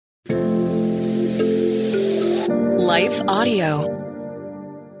Life Audio.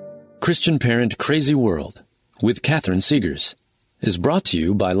 Christian Parent Crazy World with Catherine Segars is brought to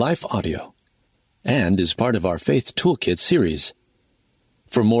you by Life Audio and is part of our Faith Toolkit series.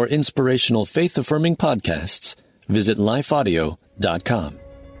 For more inspirational faith-affirming podcasts, visit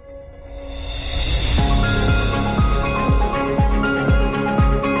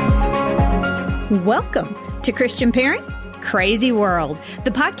lifeaudio.com. Welcome to Christian Parent Crazy World,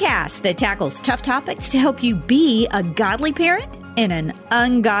 the podcast that tackles tough topics to help you be a godly parent in an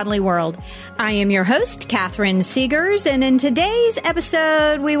ungodly world. I am your host, Catherine Segars, and in today's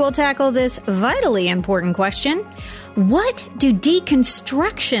episode, we will tackle this vitally important question. What do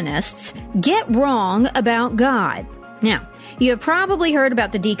deconstructionists get wrong about God? Now, you have probably heard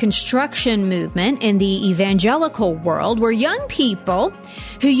about the deconstruction movement in the evangelical world, where young people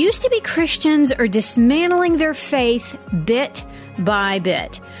who used to be Christians are dismantling their faith bit by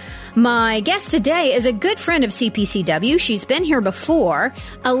bit. My guest today is a good friend of CPCW. She's been here before.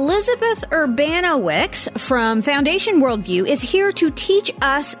 Elizabeth Urbanowicz from Foundation Worldview is here to teach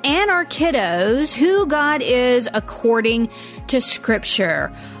us and our kiddos who God is according to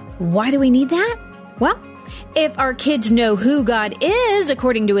Scripture. Why do we need that? Well, if our kids know who God is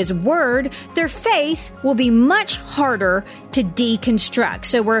according to His Word, their faith will be much harder to deconstruct.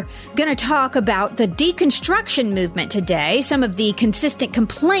 So we're going to talk about the deconstruction movement today, some of the consistent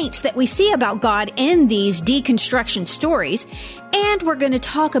complaints that we see about God in these deconstruction stories, and we're going to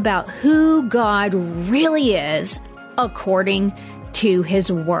talk about who God really is according to His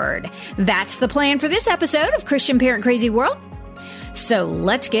Word. That's the plan for this episode of Christian Parent Crazy World. So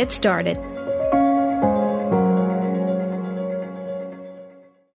let's get started.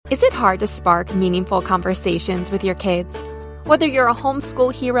 Is it hard to spark meaningful conversations with your kids? Whether you're a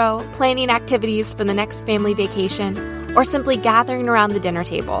homeschool hero, planning activities for the next family vacation, or simply gathering around the dinner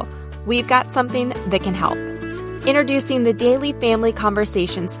table, we've got something that can help. Introducing the Daily Family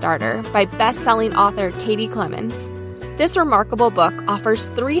Conversation Starter by best-selling author Katie Clemens. This remarkable book offers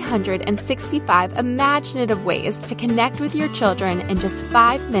 365 imaginative ways to connect with your children in just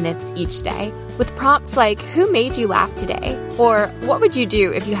 5 minutes each day, with prompts like, who made you laugh today? Or what would you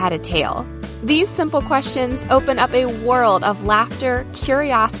do if you had a tail? These simple questions open up a world of laughter,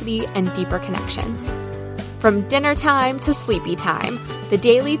 curiosity, and deeper connections. From dinner time to sleepy time, the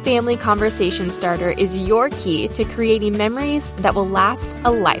Daily Family Conversation Starter is your key to creating memories that will last a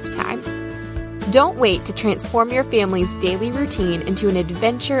lifetime. Don't wait to transform your family's daily routine into an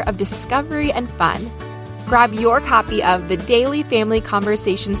adventure of discovery and fun. Grab your copy of the Daily Family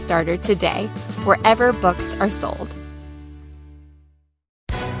Conversation Starter today, wherever books are sold.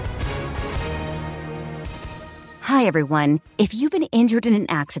 Hi, everyone. If you've been injured in an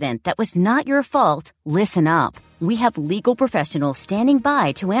accident that was not your fault, listen up. We have legal professionals standing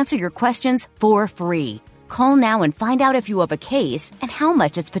by to answer your questions for free. Call now and find out if you have a case and how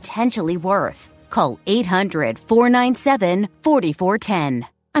much it's potentially worth. Call 800-497-4410.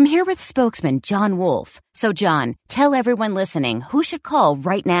 I'm here with spokesman John Wolf. So, John, tell everyone listening who should call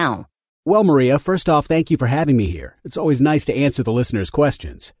right now. Well, Maria, first off, thank you for having me here. It's always nice to answer the listeners'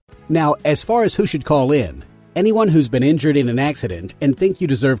 questions. Now, as far as who should call in, anyone who's been injured in an accident and think you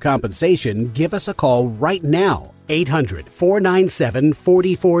deserve compensation, give us a call right now.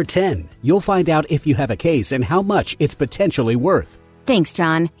 800-497-4410. You'll find out if you have a case and how much it's potentially worth. Thanks,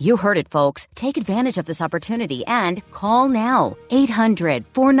 John. You heard it, folks. Take advantage of this opportunity and call now.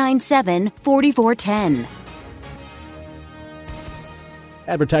 800-497-4410.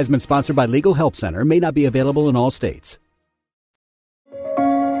 Advertisement sponsored by Legal Help Center. May not be available in all states.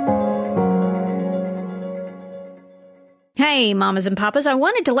 Hey, mamas and papas, I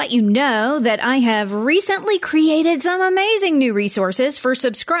wanted to let you know that I have recently created some amazing new resources for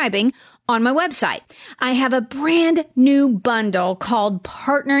subscribing on my website. I have a brand new bundle called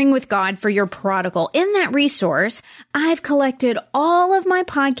Partnering with God for Your Prodigal. In that resource, I've collected all of my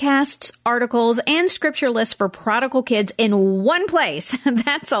podcasts, articles, and scripture lists for prodigal kids in one place.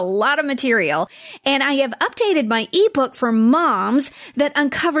 That's a lot of material. And I have updated my ebook for moms that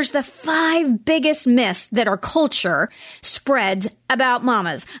uncovers the 5 biggest myths that our culture spreads about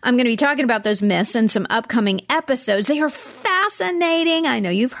mamas. I'm going to be talking about those myths in some upcoming episodes. They are fascinating. I know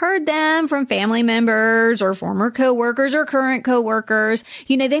you've heard them from family members or former coworkers or current coworkers.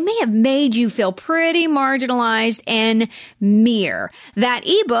 You know, they may have made you feel pretty marginalized and mere. That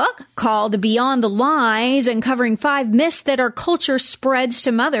ebook called Beyond the Lies, uncovering 5 myths that our culture spreads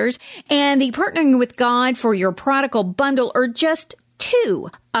to mothers, and the Partnering with God for Your Prodigal bundle are just 2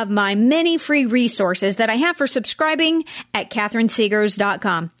 of my many free resources that I have for subscribing at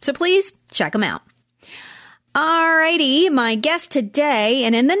catherinesegars.com. So please check them out. Alrighty, my guest today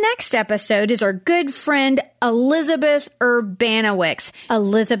and in the next episode is our good friend Elizabeth Urbanowicz.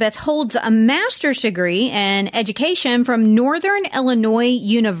 Elizabeth holds a master's degree in education from Northern Illinois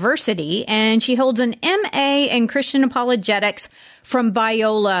University, and she holds an MA in Christian apologetics from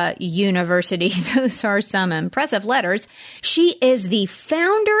Biola University. Those are some impressive letters. She is the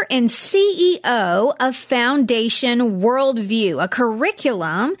founder and CEO of Foundation Worldview, a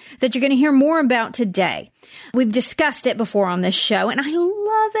curriculum that you're going to hear more about today. We've discussed it before on this show, and I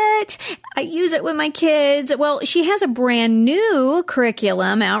love it. I use it with my kids. Well, she has a brand new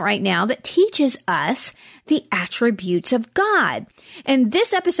curriculum out right now that teaches us the attributes of God. In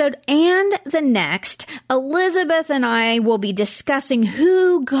this episode and the next, Elizabeth and I will be discussing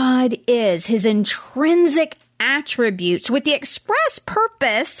who God is, his intrinsic attributes, with the express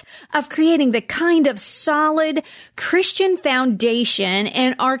purpose of creating the kind of solid Christian foundation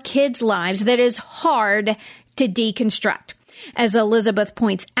in our kids' lives that is hard to deconstruct. As Elizabeth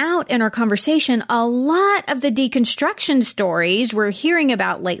points out in our conversation, a lot of the deconstruction stories we're hearing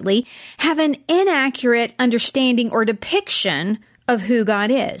about lately have an inaccurate understanding or depiction of who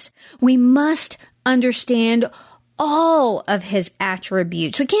God is. We must understand all of his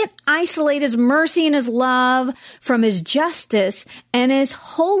attributes. We can't isolate his mercy and his love from his justice and his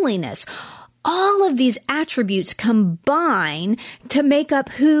holiness. All of these attributes combine to make up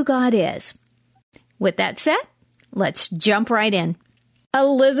who God is. With that said, let's jump right in.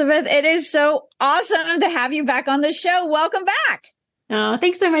 Elizabeth, it is so awesome to have you back on the show. Welcome back. Oh,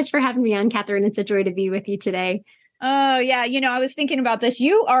 thanks so much for having me on, Catherine. It's a joy to be with you today. Oh, yeah. You know, I was thinking about this.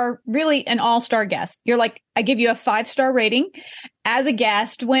 You are really an all-star guest. You're like, I give you a 5-star rating as a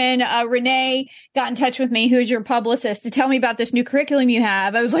guest. When Renee got in touch with me, who's your publicist, to tell me about this new curriculum you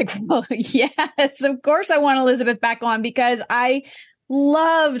have, I was like, well, yes, of course I want Elizabeth back on because I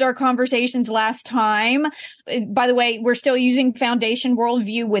loved our conversations last time. By the way, we're still using Foundation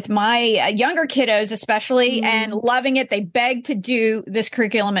Worldview with my younger kiddos, especially, and loving it. They beg to do this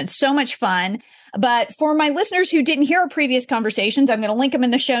curriculum. It's so much fun. But for my listeners who didn't hear our previous conversations, I'm going to link them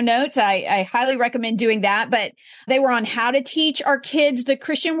in the show notes. I highly recommend doing that. But they were on how to teach our kids the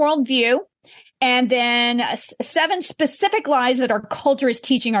Christian worldview, and then 7 specific lies that our culture is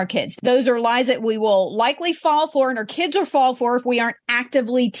teaching our kids. Those are lies that we will likely fall for, and our kids will fall for if we aren't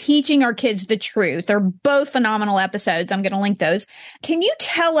actively teaching our kids the truth. They're both phenomenal episodes. I'm going to link those. Can you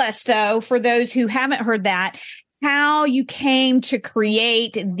tell us, though, for those who haven't heard that, how you came to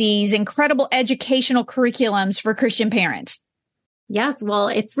create these incredible educational curriculums for Christian parents? Yes, well,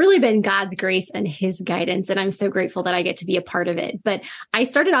 it's really been God's grace and his guidance, and I'm so grateful that I get to be a part of it. But I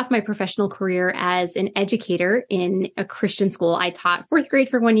started off my professional career as an educator in a Christian school. I taught 4th grade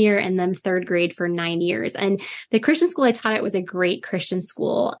for 1 year and then 3rd grade for 9 years. And the Christian school I taught at was a great Christian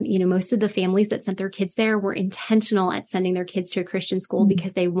school. You know, most of the families that sent their kids there were intentional at sending their kids to a Christian school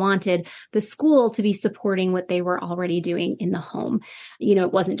because they wanted the school to be supporting what they were already doing in the home. You know,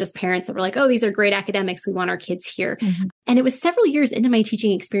 it wasn't just parents that were like, oh, these are great academics, we want our kids here. And it was several years into my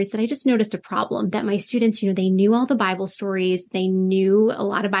teaching experience that I just noticed a problem that my students, you know, they knew all the Bible stories. They knew a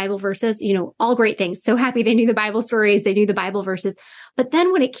lot of Bible verses, you know, all great things. So happy they knew the Bible stories. They knew the Bible verses. But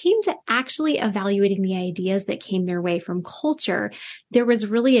then when it came to actually evaluating the ideas that came their way from culture, there was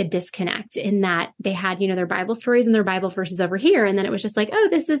really a disconnect in that they had, you know, their Bible stories and their Bible verses over here. And then it was just like, oh,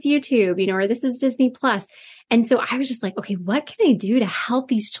 this is YouTube, you know, or this is Disney Plus. And so I was just like, okay, what can I do to help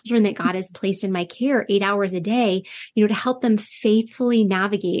these children that God has placed in my care 8 hours a day, you know, to help them faithfully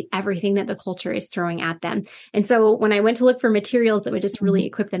navigate everything that the culture is throwing at them. And so when I went to look for materials that would just really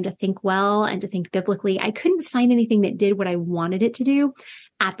equip them to think well and to think biblically, I couldn't find anything that did what I wanted it to do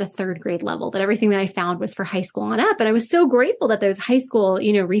at the 3rd grade level, that everything that I found was for high school on up. And I was so grateful that those high school,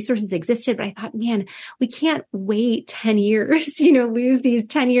 you know, resources existed. But I thought, man, we can't wait 10 years, you know, lose these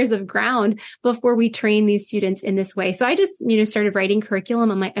 10 years of ground before we train these students in this way. So I just, you know, started writing curriculum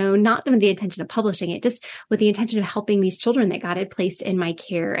on my own, not with the intention of publishing it, just with the intention of helping these children that God had placed in my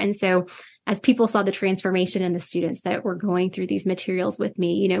care. And so as people saw the transformation in the students that were going through these materials with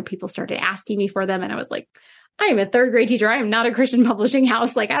me, you know, people started asking me for them. And I was like, I am a 3rd grade teacher. I am not a Christian publishing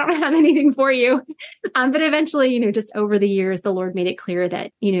house. Like, I don't have anything for you. But eventually, you know, just over the years, the Lord made it clear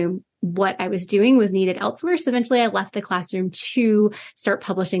that, you know, what I was doing was needed elsewhere. So eventually I left the classroom to start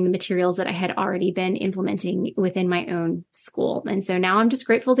publishing the materials that I had already been implementing within my own school. And so now I'm just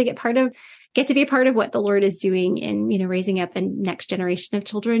grateful to get to be a part of what the Lord is doing in, you know, raising up a next generation of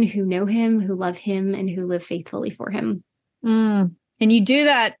children who know him, who love him, and who live faithfully for him. And you do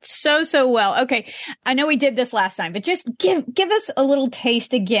that so well. Okay. I know we did this last time, but just give us a little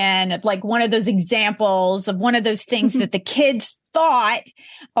taste again of like one of those examples of one of those things that the kids thought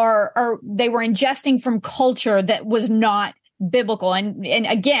or they were ingesting from culture that was not biblical. And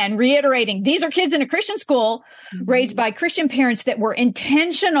again, reiterating, these are kids in a Christian school raised by Christian parents that were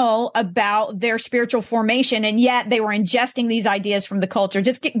intentional about their spiritual formation. And yet they were ingesting these ideas from the culture.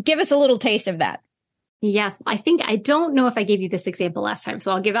 Just give us a little taste of that. Yes. I don't know if I gave you this example last time.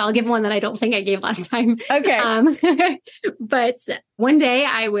 So I'll give one that I don't think I gave last time. Okay. But one day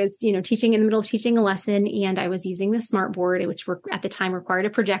I was, teaching in the middle of teaching a lesson, and I was using the smart board, which at the time required a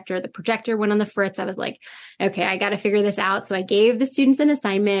projector. The projector went on the fritz. I was like, okay, I got to figure this out. So I gave the students an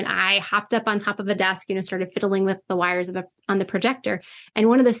assignment. I hopped up on top of a desk, started fiddling with the wires on the projector. And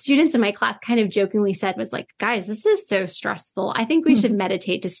one of the students in my class kind of jokingly said, was like, guys, this is so stressful. I think we should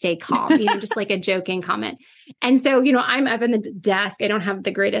meditate to stay calm, just like a joking comment. And so, I'm up in the desk. I don't have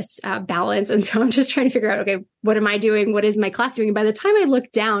the greatest balance. And so I'm just trying to figure out, okay, what am I doing? What is my class doing? And by the time I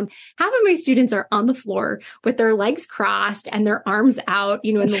look down, half of my students are on the floor with their legs crossed and their arms out,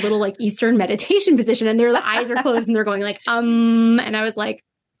 in the little like Eastern meditation position, and their eyes are closed and they're going like, and I was like,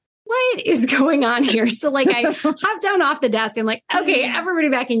 what is going on here? So like I hopped down off the desk and like, okay, everybody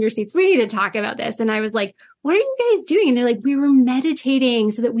back in your seats. We need to talk about this. And I was like, what are you guys doing? And they're like, we were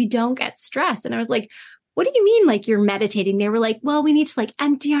meditating so that we don't get stressed. And I was like, what do you mean? Like you're meditating? They were like, well, we need to like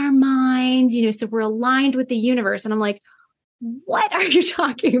empty our minds, so we're aligned with the universe. And I'm like, what are you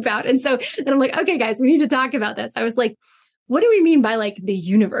talking about? And so then I'm like, okay, guys, we need to talk about this. I was like, what do we mean by like the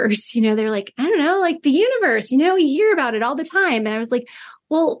universe? They're like, I don't know, like the universe, we hear about it all the time. And I was like,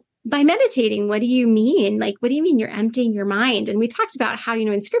 well, by meditating, what do you mean? Like, what do you mean you're emptying your mind? And we talked about how,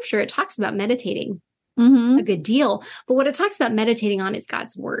 in scripture, it talks about meditating a good deal. But what it talks about meditating on is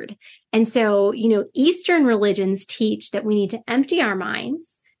God's word. And so, Eastern religions teach that we need to empty our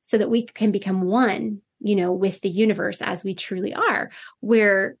minds so that we can become one, with the universe as we truly are,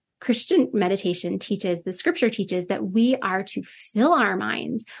 where Christian meditation teaches, the scripture teaches that we are to fill our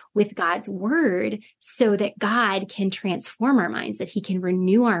minds with God's word so that God can transform our minds, that he can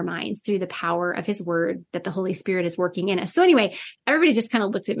renew our minds through the power of his word, that the Holy Spirit is working in us. So anyway, everybody just kind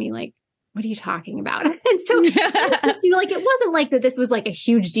of looked at me like, what are you talking about? And so it's just, like, it wasn't like that this was like a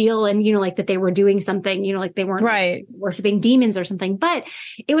huge deal and, like that they were doing something, like they weren't like, worshiping demons or something. But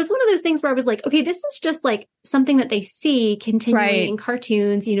it was one of those things where I was like, okay, this is just like something that they see continually in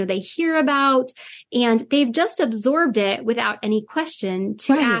cartoons, they hear about, and they've just absorbed it without any question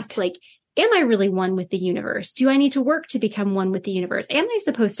to ask, like, am I really one with the universe? Do I need to work to become one with the universe? Am I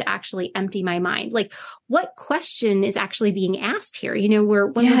supposed to actually empty my mind? Like, what question is actually being asked here? When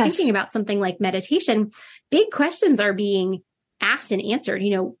we're thinking about something like meditation, big questions are being asked and answered.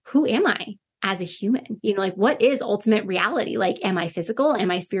 Who am I as a human? Like, what is ultimate reality? Like, am I physical? Am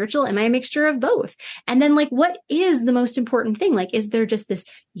I spiritual? Am I a mixture of both? And then like, what is the most important thing? Like, is there just this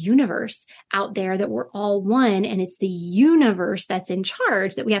universe out there that we're all one, and it's the universe that's in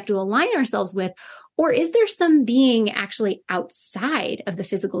charge that we have to align ourselves with? Or is there some being actually outside of the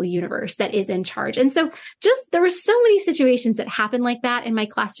physical universe that is in charge? And so there were so many situations that happened like that in my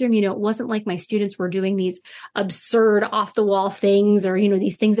classroom. It wasn't like my students were doing these absurd off the wall things or,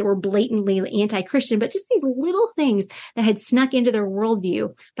 these things that were blatantly anti-Christian, but just these little things that had snuck into their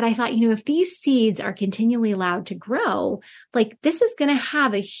worldview. But I thought, if these seeds are continually allowed to grow, like this is going to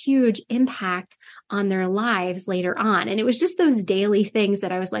have a huge impact on their lives later on. And it was just those daily things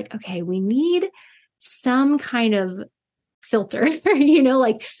that I was like, okay, we need some kind of filter,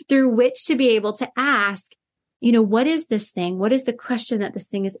 like through which to be able to ask, what is this thing? What is the question that this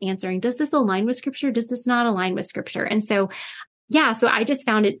thing is answering? Does this align with scripture? Does this not align with scripture? And so, so I just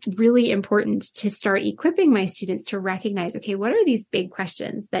found it really important to start equipping my students to recognize, okay, what are these big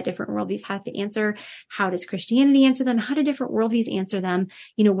questions that different worldviews have to answer? How does Christianity answer them? How do different worldviews answer them?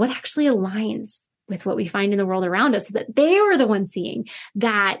 What actually aligns with what we find in the world around us, so that they are the ones seeing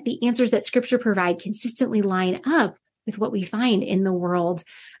that the answers that scripture provide consistently line up with what we find in the world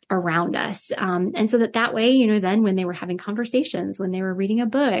around us. And so that way, then when they were having conversations, when they were reading a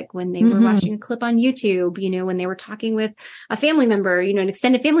book, when they were watching a clip on YouTube, when they were talking with a family member, an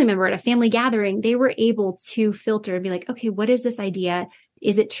extended family member at a family gathering, they were able to filter and be like, okay, what is this idea?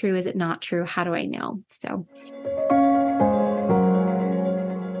 Is it true? Is it not true? How do I know? So.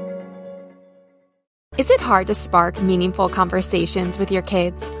 Is it hard to spark meaningful conversations with your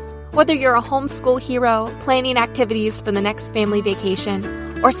kids? Whether you're a homeschool hero, planning activities for the next family vacation,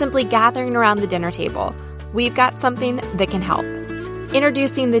 or simply gathering around the dinner table, we've got something that can help.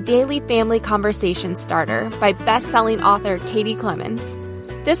 Introducing the Daily Family Conversation Starter by best-selling author Katie Clemens.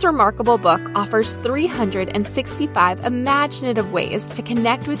 This remarkable book offers 365 imaginative ways to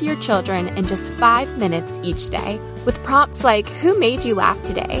connect with your children in just 5 minutes each day, with prompts like, "Who made you laugh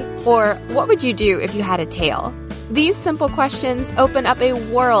today?" or "What would you do if you had a tail?" These simple questions open up a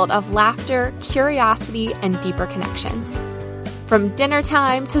world of laughter, curiosity, and deeper connections. From dinner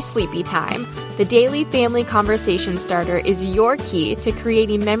time to sleepy time, the Daily Family Conversation Starter is your key to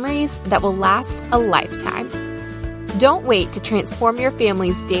creating memories that will last a lifetime. Don't wait to transform your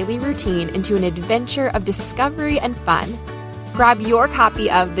family's daily routine into an adventure of discovery and fun. Grab your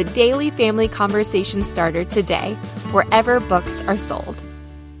copy of the Daily Family Conversation Starter today, wherever books are sold.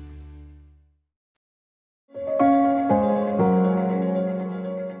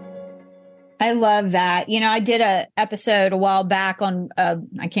 I love that. You know, I did a episode a while back on,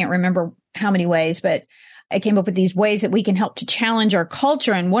 I can't remember how many ways, but I came up with these ways that we can help to challenge our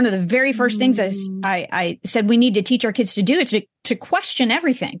culture. And one of the very first things I said we need to teach our kids to do is to question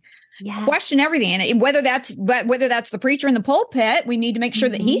everything. Yes. Question everything. And whether that's the preacher in the pulpit, we need to make sure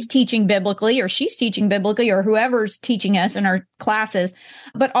that he's teaching biblically or she's teaching biblically or whoever's teaching us in our classes.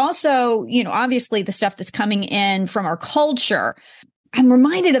 But also, you know, obviously the stuff that's coming in from our culture. I'm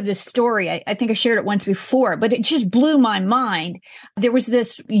reminded of this story. I think I shared it once before, but it just blew my mind. There was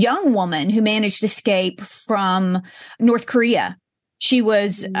this young woman who managed to escape from North Korea. She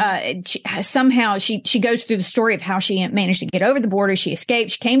was, somehow she goes through the story of how she managed to get over the border. She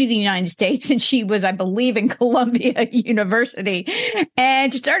escaped. She came to the United States and she was, I believe, in Columbia University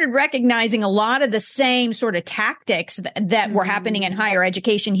and started recognizing a lot of the same sort of tactics that were happening in higher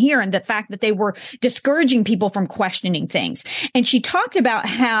education here and the fact that they were discouraging people from questioning things. And she talked about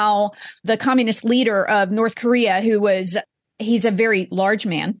how the communist leader of North Korea, he's a very large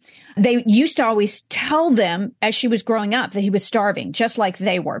man. They used to always tell them as she was growing up that he was starving, just like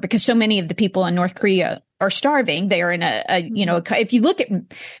they were, because so many of the people in North Korea are starving. They are in if you look at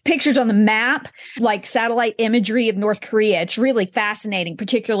pictures on the map, like satellite imagery of North Korea, it's really fascinating,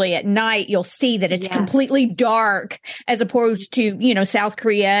 particularly at night. You'll see that it's completely dark as opposed to, South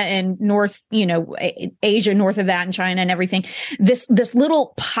Korea and North, Asia, north of that and China and everything. This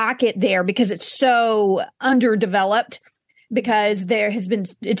little pocket there, because it's so underdeveloped, because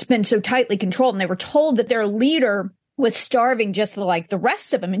it's been so tightly controlled, and they were told that their leader was starving just like the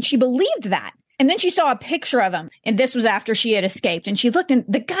rest of them. And she believed that. And then she saw a picture of him, and this was after she had escaped, and she looked, and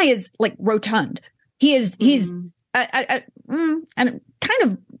the guy is like rotund. He's kind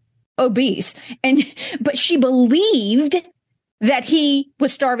of obese, but she believed that he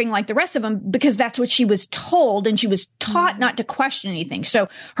was starving like the rest of them because that's what she was told, and she was taught not to question anything. So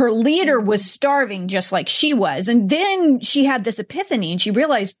her leader was starving just like she was. And then she had this epiphany and she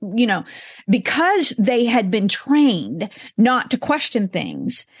realized, because they had been trained not to question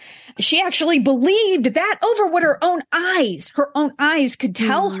things, she actually believed that over what her own eyes could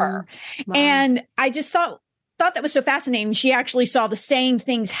tell her. Wow. And I just thought that was so fascinating. She actually saw the same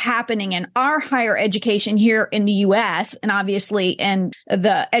things happening in our higher education here in the U.S. and obviously in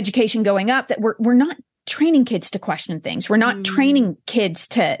the education going up, that we're not training kids to question things. We're not training kids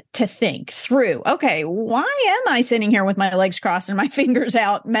to think through, okay, why am I sitting here with my legs crossed and my fingers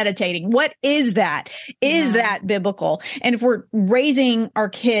out meditating? What is that? Is that biblical? And if we're raising our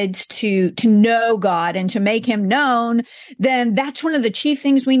kids to know God and to make him known, then that's one of the chief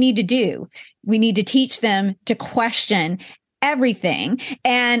things we need to do. We need to teach them to question everything.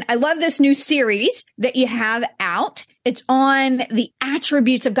 And I love this new series that you have out. It's on the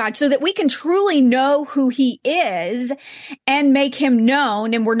attributes of God so that we can truly know who he is and make him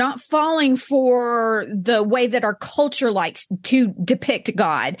known. And we're not falling for the way that our culture likes to depict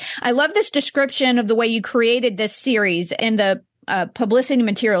God. I love this description of the way you created this series in the publicity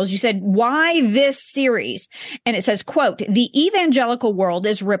materials. You said, why this series? And it says, quote, "The evangelical world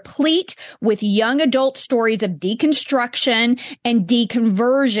is replete with young adult stories of deconstruction and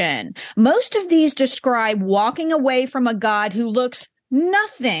deconversion. Most of these describe walking away from a God who looks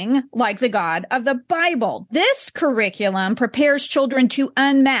nothing like the God of the Bible. This curriculum prepares children to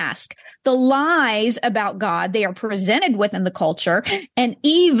unmask the lies about God they are presented with in the culture and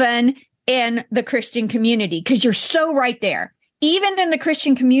even in the Christian community." Because you're so right there. Even in the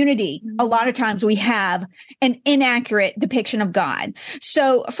Christian community, a lot of times we have an inaccurate depiction of God.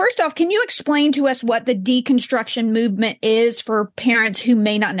 So first off, can you explain to us what the deconstruction movement is for parents who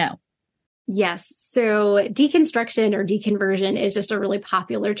may not know? Yes. So deconstruction or deconversion is just a really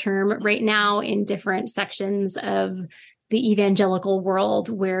popular term right now in different sections of the evangelical world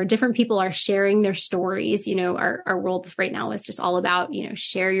where different people are sharing their stories. Our world right now is just all about,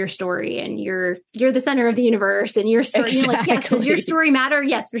 share your story and you're the center of the universe and your story, Exactly. Yes, does your story matter?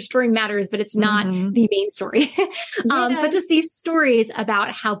 Yes, your story matters, but it's not the main story. But just these stories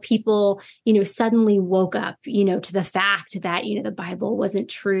about how people, suddenly woke up, to the fact that, the Bible wasn't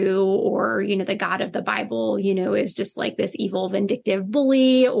true, or, the God of the Bible, is just like this evil, vindictive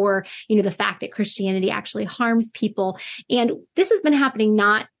bully, or, the fact that Christianity actually harms people. And this has been happening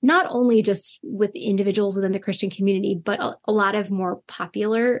not only just with individuals within the Christian community, but a lot of more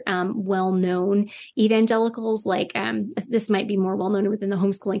popular, well-known evangelicals. Like this might be more well-known within the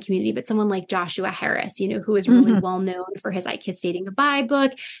homeschooling community, but someone like Joshua Harris, who is really well-known for his I Kiss Dating Goodbye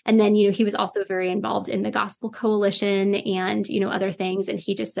book. And then, he was also very involved in the Gospel Coalition and, other things. And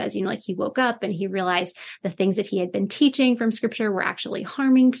he just says, he woke up and he realized the things that he had been teaching from scripture were actually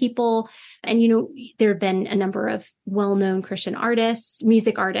harming people. And, there have been a number of well-known Christian artists,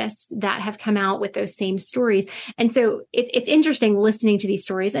 music artists that have come out with those same stories. And so it's interesting listening to these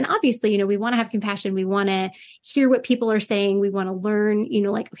stories. And obviously, we want to have compassion. We want to hear what people are saying. We want to learn,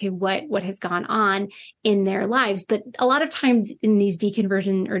 okay, what has gone on in their lives. But a lot of times in these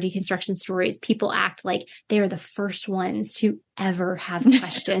deconversion or deconstruction stories, people act like they are the first ones to ever have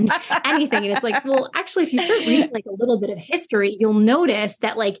questioned anything. And it's like, well, actually, if you start reading like a little bit of history, you'll notice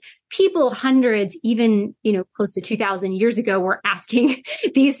that like people hundreds, even, close to 2000 years ago, were asking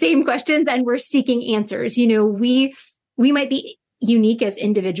these same questions and we're seeking answers. We might be unique as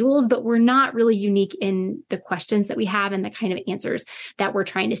individuals, but we're not really unique in the questions that we have and the kind of answers that we're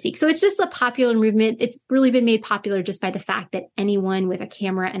trying to seek. So it's just a popular movement. It's really been made popular just by the fact that anyone with a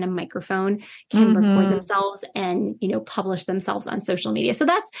camera and a microphone can record themselves and, publish themselves on social media. So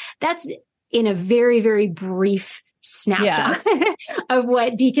that's in a very, very brief snapshot of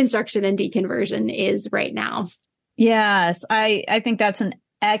what deconstruction and deconversion is right now. Yes, I think that's an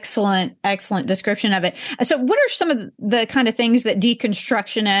excellent description of it. So what are some of the kind of things that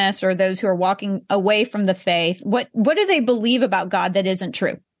deconstructionists or those who are walking away from the faith, what do they believe about God that isn't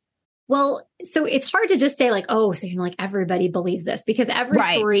true? Well, so it's hard to just say like, oh, so, like everybody believes this, because every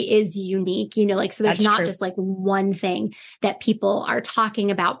story is unique, so there's That's not true. just like one thing that people are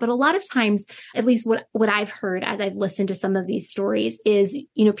talking about. But a lot of times, at least what I've heard as I've listened to some of these stories is,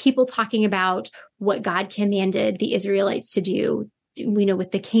 people talking about what God commanded the Israelites to do,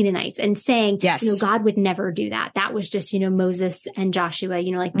 with the Canaanites, and saying, God would never do that. That was just, Moses and Joshua,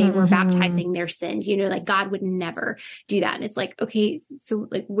 like they were baptizing their sins, like God would never do that. And it's like, okay, so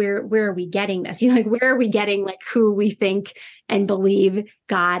like, where are we getting this? Where are we getting like who we think and believe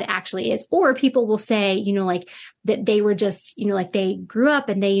God actually is? Or people will say, like that they were just, like they grew up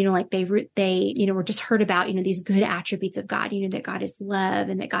and they, were just heard about, these good attributes of God, that God is love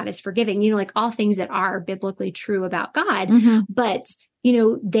and that God is forgiving, like all things that are biblically true about God. But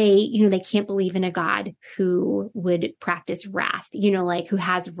they can't believe in a God who would practice wrath, like who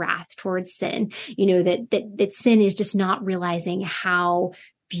has wrath towards sin, that sin is just not realizing how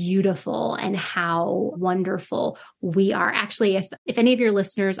beautiful and how wonderful we are. Actually, if any of your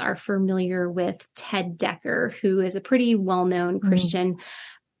listeners are familiar with Ted Decker, who is a pretty well-known Christian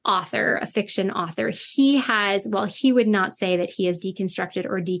author, a fiction author, he would not say that he is deconstructed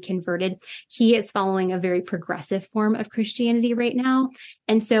or deconverted. He is following a very progressive form of Christianity right now.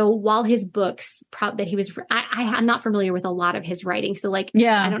 And so while his books that he was, I'm not familiar with a lot of his writing. So I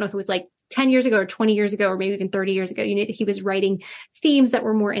don't know if it was like 10 years ago or 20 years ago, or maybe even 30 years ago, he was writing themes that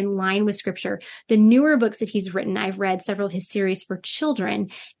were more in line with scripture. The newer books that he's written, I've read several of his series for children,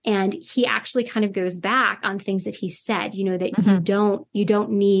 and he actually kind of goes back on things that he said, that you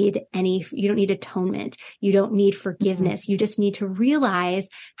don't need atonement. You don't need forgiveness. You just need to realize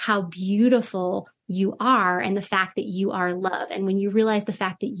how beautiful you are and the fact that you are love. And when you realize the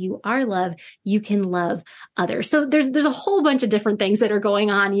fact that you are love, you can love others. So there's a whole bunch of different things that are going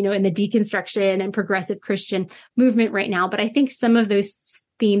on, in the deconstruction and progressive Christian movement right now. But I think some of those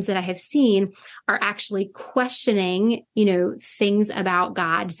themes that I have seen are actually questioning, things about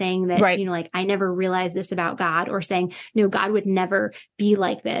God, saying that, like, I never realized this about God, or saying, no, God would never be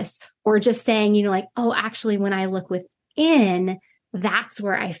like this, or just saying, like, oh, actually, when I look within, that's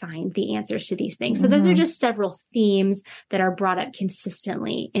where I find the answers to these things. So those are just several themes that are brought up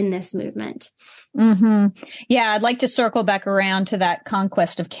consistently in this movement. Yeah, I'd like to circle back around to that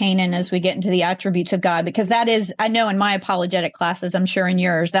conquest of Canaan as we get into the attributes of God, because that is, I know in my apologetic classes, I'm sure in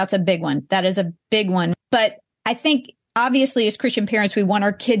yours, that's a big one. That is a big one. But I think obviously, as Christian parents, we want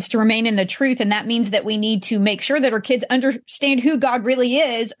our kids to remain in the truth. And that means that we need to make sure that our kids understand who God really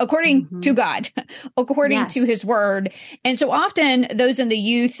is according to God, according to his word. And so often those in the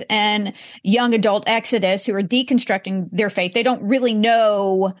youth and young adult exodus who are deconstructing their faith, they don't really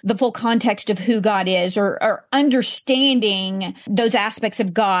know the full context of who God is or understanding those aspects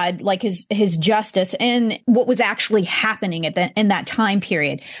of God, like his justice and what was actually happening in that time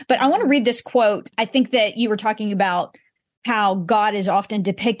period. But I want to read this quote. I think that you were talking about how God is often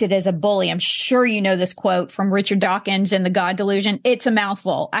depicted as a bully. I'm sure you know this quote from Richard Dawkins in The God Delusion. It's a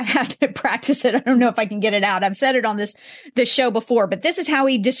mouthful. I have to practice it. I don't know if I can get it out. I've said it on this show before, but this is how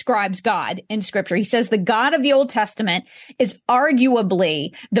he describes God in Scripture. He says the God of the Old Testament is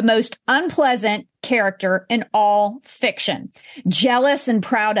arguably the most unpleasant character in all fiction, jealous and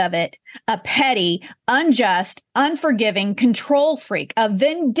proud of it, a petty, unjust, unforgiving control freak, a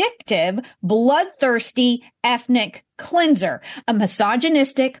vindictive, bloodthirsty ethnic cleanser, a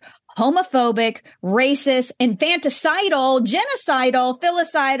misogynistic, homophobic, racist, infanticidal, genocidal,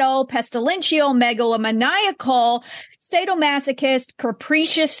 filicidal, pestilential, megalomaniacal, sadomasochist,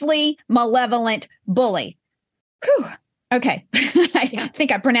 capriciously malevolent bully. Whew. Okay. I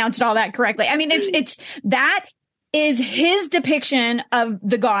think I pronounced all that correctly. I mean, that is his depiction of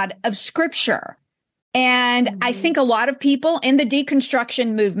the God of Scripture. And I think a lot of people in the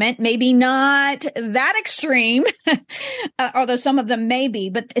deconstruction movement, maybe not that extreme, although some of them may be,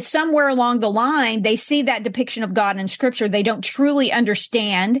 but somewhere along the line, they see that depiction of God in Scripture. They don't truly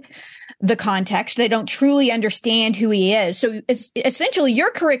understand the context. They don't truly understand who he is. So essentially,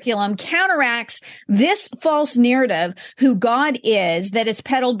 your curriculum counteracts this false narrative who God is that is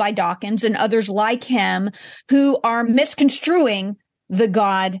peddled by Dawkins and others like him who are misconstruing the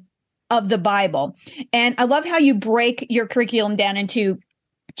God of the Bible. And I love how you break your curriculum down into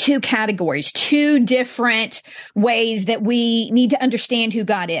two categories, two different ways that we need to understand who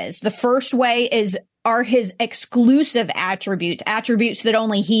God is. The first way are his exclusive attributes that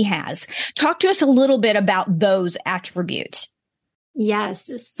only he has. Talk to us a little bit about those attributes. Yes.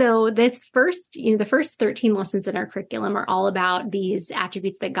 So the first 13 lessons in our curriculum are all about these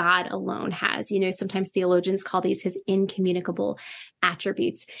attributes that God alone has. Sometimes theologians call these his incommunicable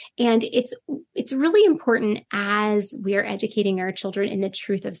attributes. And it's really important as we are educating our children in the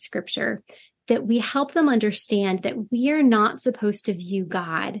truth of Scripture that we help them understand that we are not supposed to view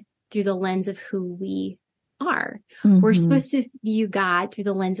God through the lens of who we are. We're supposed to view God through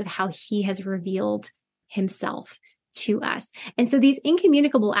the lens of how he has revealed himself to us. And so these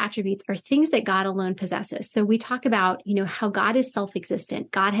incommunicable attributes are things that God alone possesses. So we talk about, how God is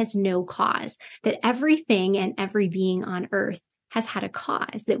self-existent. God has no cause, that everything and every being on earth has had a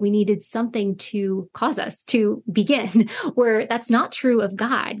cause, that we needed something to cause us to begin, where that's not true of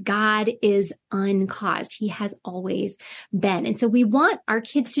God. God is uncaused. He has always been. And so we want our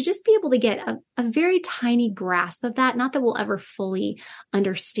kids to just be able to get a very tiny grasp of that. Not that we'll ever fully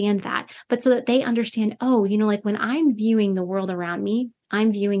understand that, but so that they understand, like when I'm viewing the world around me,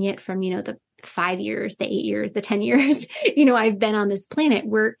 I'm viewing it from, the 5 years, the 8 years, the 10 years, I've been on this planet,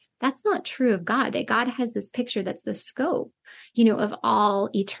 where that's not true of God, that God has this picture that's the scope, of all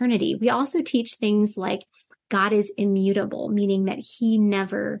eternity. We also teach things like God is immutable, meaning that he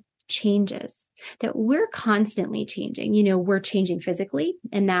never changes, that we're constantly changing. We're changing physically,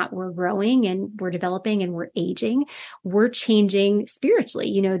 and that we're growing and we're developing and we're aging. We're changing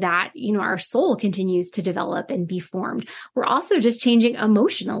spiritually, that, our soul continues to develop and be formed. We're also just changing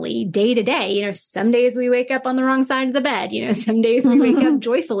emotionally day to day. Some days we wake up on the wrong side of the bed, some days we wake up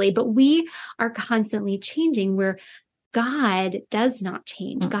joyfully, but we are constantly changing, where God does not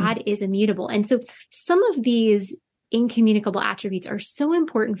change. God is immutable. And so some of these incommunicable attributes are so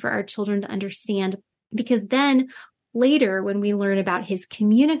important for our children to understand, because then later, when we learn about his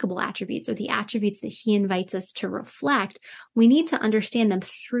communicable attributes, or the attributes that he invites us to reflect, we need to understand them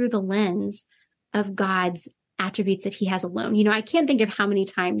through the lens of God's attributes that he has alone. I can't think of how many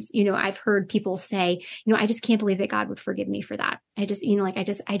times, I've heard people say, I just can't believe that God would forgive me for that. I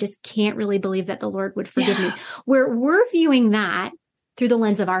just can't really believe that the Lord would forgive me. Where we're viewing that through the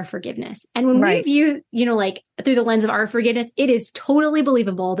lens of our forgiveness. And when we view, through the lens of our forgiveness, it is totally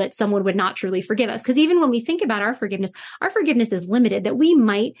believable that someone would not truly forgive us. Because even when we think about our forgiveness is limited, that we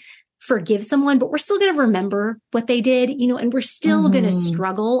might forgive someone, but we're still going to remember what they did, and we're still going to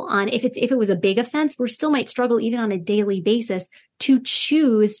struggle on, if it was a big offense, we still might struggle even on a daily basis to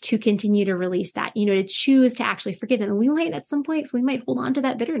choose to continue to release that, to choose to actually forgive them. And we might, at some point, we might hold on to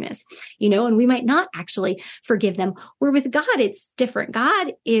that bitterness, and we might not actually forgive them. Where with God, it's different.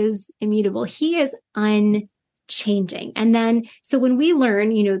 God is immutable. He is unchanging. changing. And then, so when we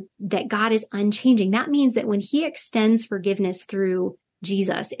learn, that God is unchanging, that means that when he extends forgiveness through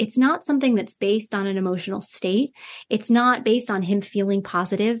Jesus, it's not something that's based on an emotional state. It's not based on him feeling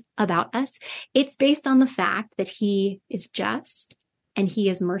positive about us. It's based on the fact that he is just and he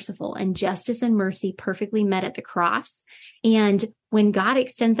is merciful, and justice and mercy perfectly met at the cross. And when God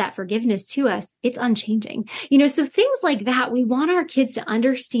extends that forgiveness to us, it's unchanging. So things like that, we want our kids to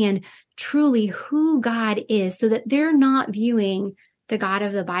understand truly who God is so that they're not viewing the God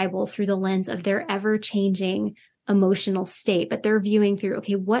of the Bible through the lens of their ever-changing emotional state, but they're viewing through,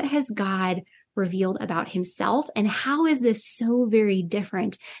 okay, what has God revealed about himself? And how is this so very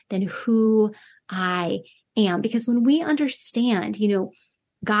different than who I am? Because when we understand,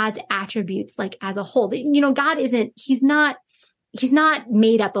 God's attributes, like as a whole, God he's not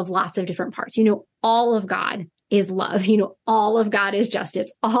made up of lots of different parts. All of God is love. All of God is justice.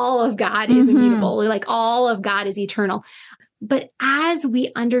 All of God is immutable. Like all of God is eternal. But as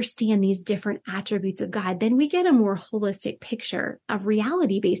we understand these different attributes of God, then we get a more holistic picture, a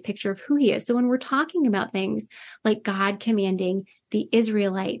reality-based picture of who he is. So when we're talking about things like God commanding the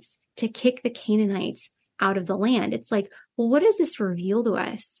Israelites to kick the Canaanites out of the land, it's like, well, what does this reveal to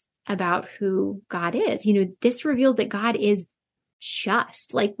us about who God is? This reveals that God is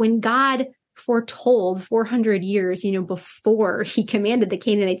just. Like when God foretold 400 years, before he commanded the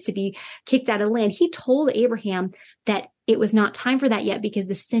Canaanites to be kicked out of the land, he told Abraham that it was not time for that yet because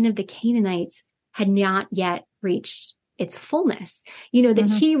the sin of the Canaanites had not yet reached its fullness,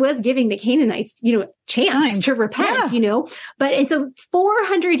 that he was giving the Canaanites, chance to repent, but, and so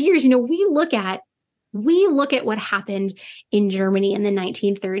 400 years, we look at what happened in Germany in the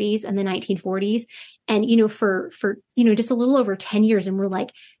 1930s and the 1940s. And, for just a little over 10 years. And we're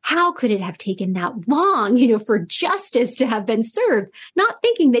like, how could it have taken that long, for justice to have been served? Not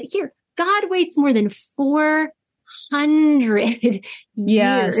thinking that here, God waits more than 400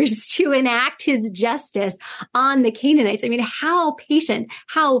 years to enact his justice on the Canaanites. I mean, how patient,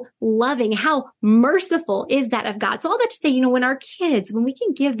 how loving, how merciful is that of God? So all that to say, when our kids, when we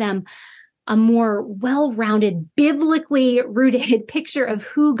can give them a more well-rounded, biblically rooted picture of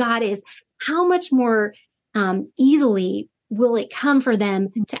who God is, how much more easily will it come for them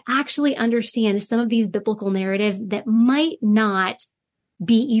to actually understand some of these biblical narratives that might not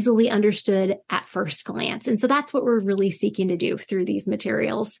be easily understood at first glance. And so that's what we're really seeking to do through these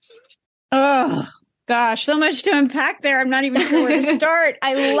materials. Oh, gosh, so much to unpack there. I'm not even sure where to start.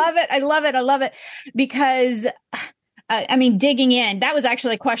 I love it. I love it. I love it because digging in, that was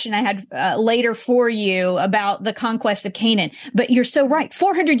actually a question I had later for you about the conquest of Canaan. But you're so right.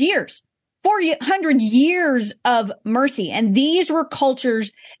 400 years of mercy. And these were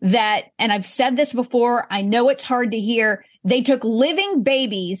cultures that, and I've said this before, I know it's hard to hear, they took living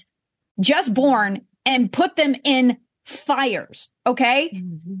babies just born and put them in fires. Okay.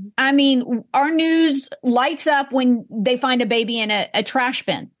 Mm-hmm. I mean, our news lights up when they find a baby in a trash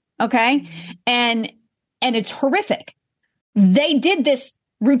bin. Okay. Mm-hmm. And it's horrific. They did this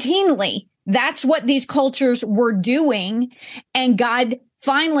routinely. That's what these cultures were doing. And God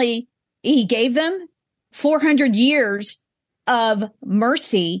finally, he gave them 400 years of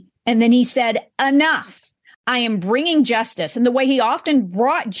mercy. And then he said, enough. I am bringing justice. And the way he often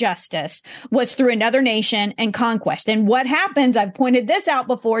brought justice was through another nation and conquest. And what happens? I've pointed this out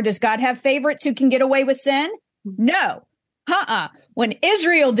before. Does God have favorites who can get away with sin? No. When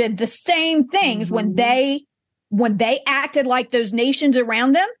Israel did the same things, when they acted like those nations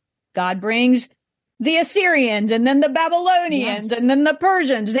around them, God brings the Assyrians and then the Babylonians and then the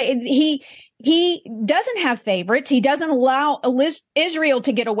Persians. He doesn't have favorites. He doesn't allow Israel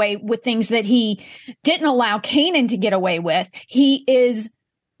to get away with things that he didn't allow Canaan to get away with. He is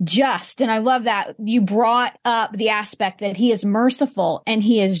just. And I love that you brought up the aspect that he is merciful and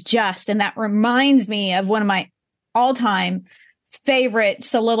he is just. And that reminds me of one of my all-time favorite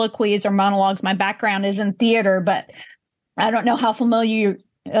soliloquies or monologues. My background is in theater, but I don't know how familiar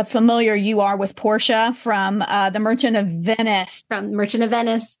you are with Portia from The Merchant of Venice. From Merchant of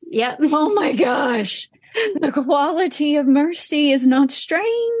Venice. Yep. Oh my gosh. The quality of mercy is not strained.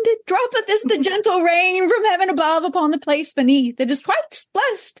 It droppeth as the gentle rain from heaven above upon the place beneath. It is twice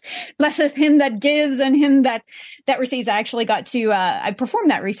blessed. Blesseth him that gives and him that receives. I actually got to, I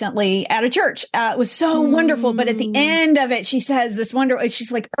performed that recently at a church. It was so wonderful. But at the end of it, she says this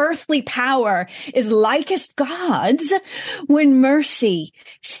she's like, earthly power is likest God's when mercy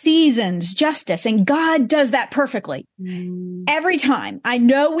seasons justice. And God does that perfectly. Every time. I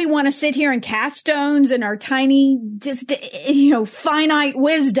know we want to sit here and cast stones and and our tiny, just, finite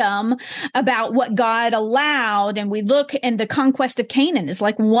wisdom about what God allowed. And we look, and the conquest of Canaan is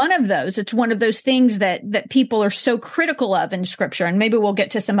like one of those. It's one of those things that people are so critical of in scripture. And maybe we'll get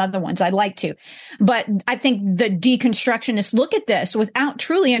to some other ones I'd like to. But I think the deconstructionists look at this without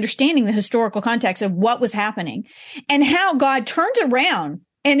truly understanding the historical context of what was happening and how God turns around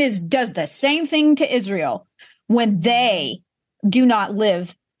and does the same thing to Israel when they do not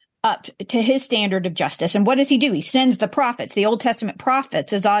live up to his standard of justice. And what does he do? He sends the prophets, the Old Testament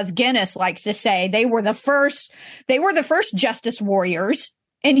prophets, as Os Guinness likes to say. They were the first justice warriors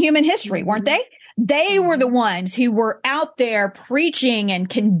in human history, weren't they? They were the ones who were out there preaching and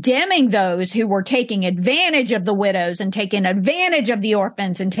condemning those who were taking advantage of the widows and taking advantage of the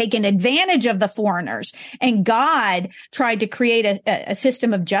orphans and taking advantage of the foreigners. And God tried to create a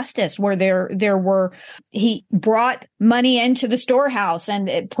system of justice where he brought money into the storehouse and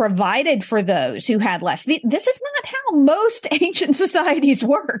it provided for those who had less. This is not how most ancient societies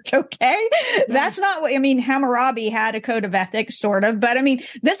worked, okay? Yes. That's not what, Hammurabi had a code of ethics, sort of, but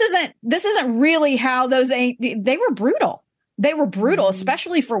this isn't really how they were brutal. They were brutal,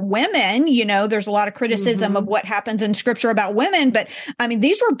 especially for women. There's a lot of criticism of what happens in scripture about women, but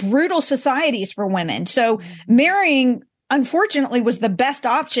these were brutal societies for women. So marrying, unfortunately, was the best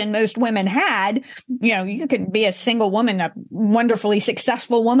option most women had. You could be a single woman, a wonderfully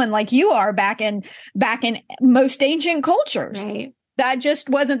successful woman like you are back in most ancient cultures. Right. That just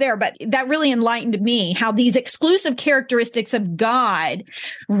wasn't there. But that really enlightened me how these exclusive characteristics of God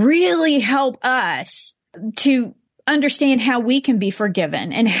really help us to understand how we can be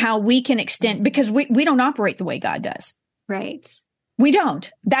forgiven and how we can extend, because we don't operate the way God does. Right. We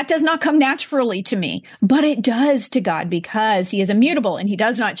don't. That does not come naturally to me, but it does to God because he is immutable and he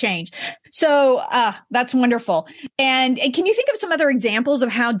does not change. So that's wonderful. And can you think of some other examples of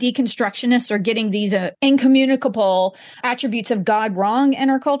how deconstructionists are getting these incommunicable attributes of God wrong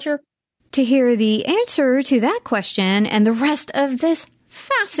in our culture? To hear the answer to that question and the rest of this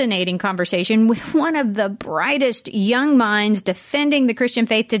fascinating conversation with one of the brightest young minds defending the Christian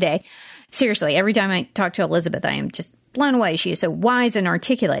faith today. Seriously, every time I talk to Elizabeth, I am just blown away. She is so wise and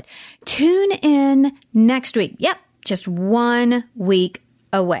articulate. Tune in next week. Yep, just 1 week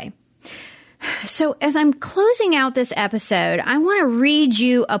away. So as I'm closing out this episode, I want to read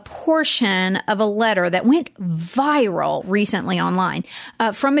you a portion of a letter that went viral recently online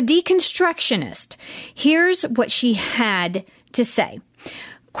from a deconstructionist. Here's what she had to say.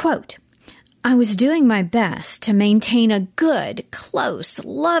 Quote, I was doing my best to maintain a good, close,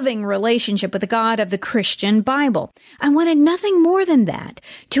 loving relationship with the God of the Christian Bible. I wanted nothing more than that,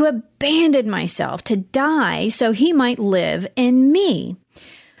 to abandon myself, to die so he might live in me.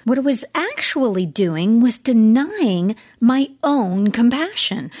 What I was actually doing was denying my own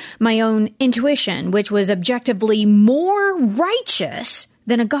compassion, my own intuition, which was objectively more righteous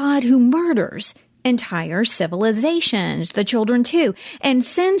than a God who murders entire civilizations, the children too, and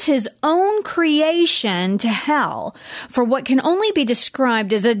sends his own creation to hell for what can only be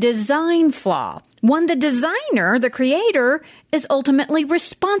described as a design flaw, one the designer, the creator, is ultimately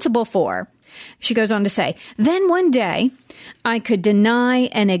responsible for. She goes on to say, then one day, I could deny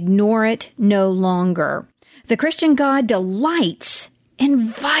and ignore it no longer. The Christian God delights in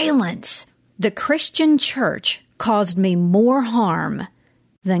violence. The Christian church caused me more harm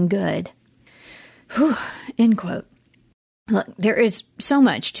than good. Whew, end quote. Look, there is so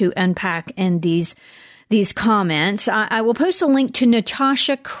much to unpack in these comments. I will post a link to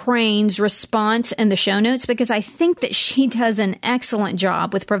Natasha Crane's response in the show notes because I think that she does an excellent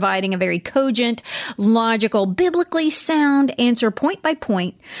job with providing a very cogent, logical, biblically sound answer point by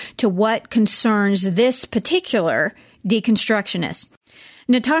point to what concerns this particular deconstructionist.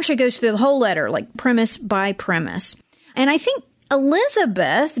 Natasha goes through the whole letter, like premise by premise. And I think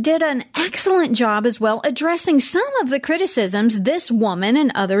Elizabeth did an excellent job as well addressing some of the criticisms this woman and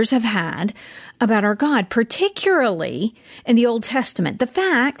others have had about our God, particularly in the Old Testament. The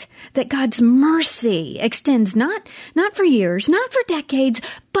fact that God's mercy extends not for years, not for decades,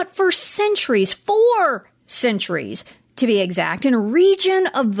 but for centuries, 4 centuries to be exact, in a region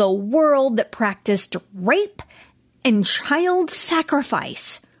of the world that practiced rape and child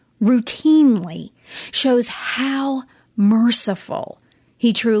sacrifice routinely shows how merciful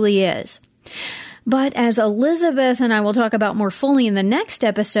he truly is. But as Elizabeth and I will talk about more fully in the next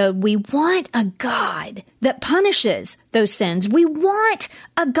episode, we want a God that punishes those sins. We want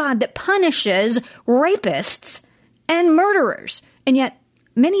a God that punishes rapists and murderers. And yet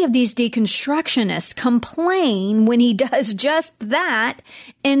many of these deconstructionists complain when he does just that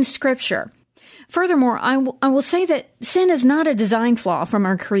in Scripture. Furthermore, I will say that sin is not a design flaw from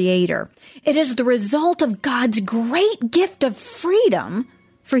our Creator. It is the result of God's great gift of freedom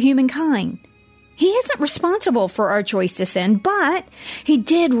for humankind. He isn't responsible for our choice to sin, but He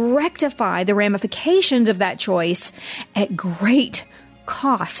did rectify the ramifications of that choice at great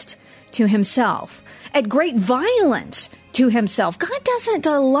cost to Himself, at great violence to Himself. God doesn't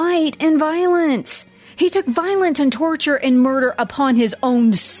delight in violence. He took violence and torture and murder upon His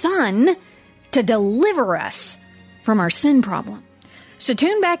own Son to deliver us from our sin problem. So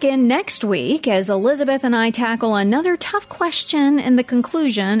tune back in next week as Elizabeth and I tackle another tough question in the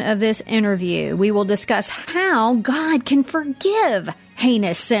conclusion of this interview. We will discuss how God can forgive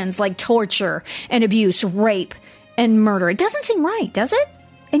heinous sins like torture and abuse, rape, and murder. It doesn't seem right, does it?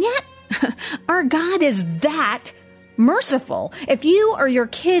 And yet, our God is that merciful. If you or your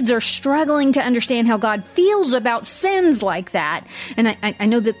kids are struggling to understand how God feels about sins like that, and I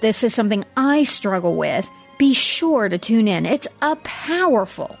know that this is something I struggle with, be sure to tune in. It's a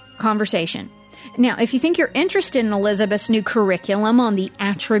powerful conversation. Now, if you think you're interested in Elizabeth's new curriculum on the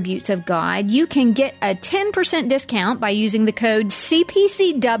attributes of God, you can get a 10% discount by using the code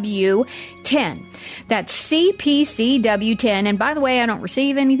CPCW10. That's CPCW10. And by the way, I don't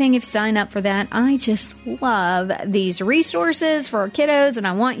receive anything if you sign up for that. I just love these resources for our kiddos, and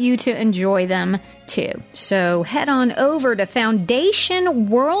I want you to enjoy them too. So head on over to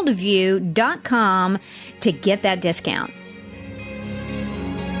foundationworldview.com to get that discount.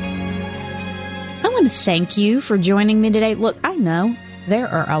 I want to thank you for joining me today. Look, I know there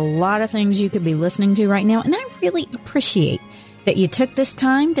are a lot of things you could be listening to right now, and I really appreciate that you took this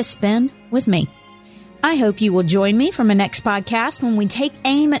time to spend with me. I hope you will join me for my next podcast when we take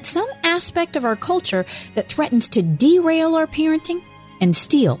aim at some aspect of our culture that threatens to derail our parenting and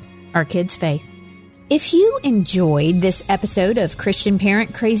steal our kids' faith. If you enjoyed this episode of Christian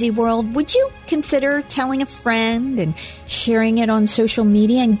Parent Crazy World, would you consider telling a friend and sharing it on social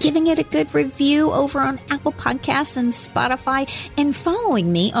media and giving it a good review over on Apple Podcasts and Spotify and following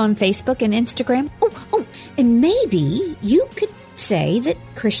me on Facebook and Instagram? Oh, and maybe you could say that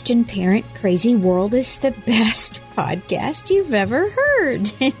Christian Parent Crazy World is the best podcast you've ever heard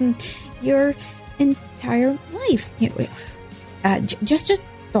in your entire life. Just a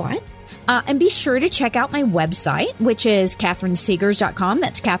thought. And be sure to check out my website, which is CatherineSegars.com.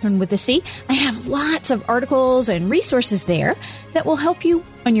 That's Catherine with a C. I have lots of articles and resources there that will help you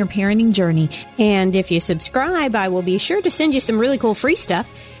on your parenting journey. And if you subscribe, I will be sure to send you some really cool free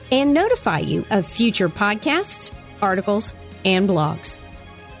stuff and notify you of future podcasts, articles, and blogs.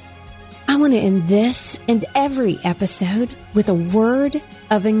 I want to end this and every episode with a word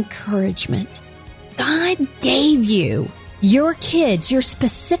of encouragement. God gave you your kids, your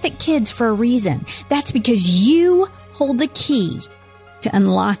specific kids, for a reason. That's because you hold the key to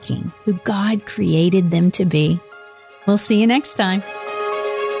unlocking who God created them to be. We'll see you next time.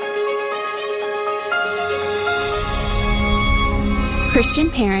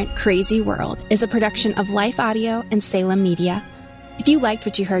 Christian Parent Crazy World is a production of Life Audio and Salem Media. If you liked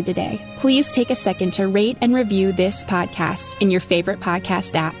what you heard today, please take a second to rate and review this podcast in your favorite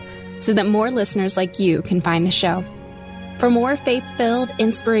podcast app so that more listeners like you can find the show. For more faith-filled,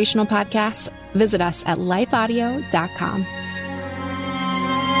 inspirational podcasts, visit us at lifeaudio.com.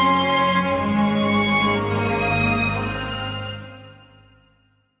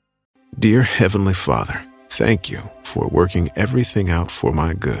 Dear Heavenly Father, thank you for working everything out for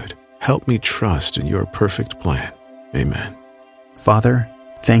my good. Help me trust in your perfect plan. Amen. Father,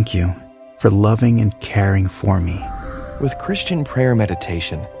 thank you for loving and caring for me. With Christian Prayer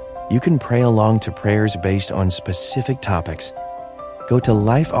Meditation, you can pray along to prayers based on specific topics. Go to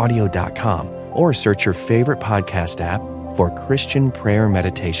lifeaudio.com or search your favorite podcast app for Christian Prayer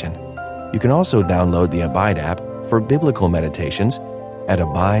Meditation. You can also download the Abide app for biblical meditations at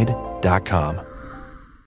abide.com.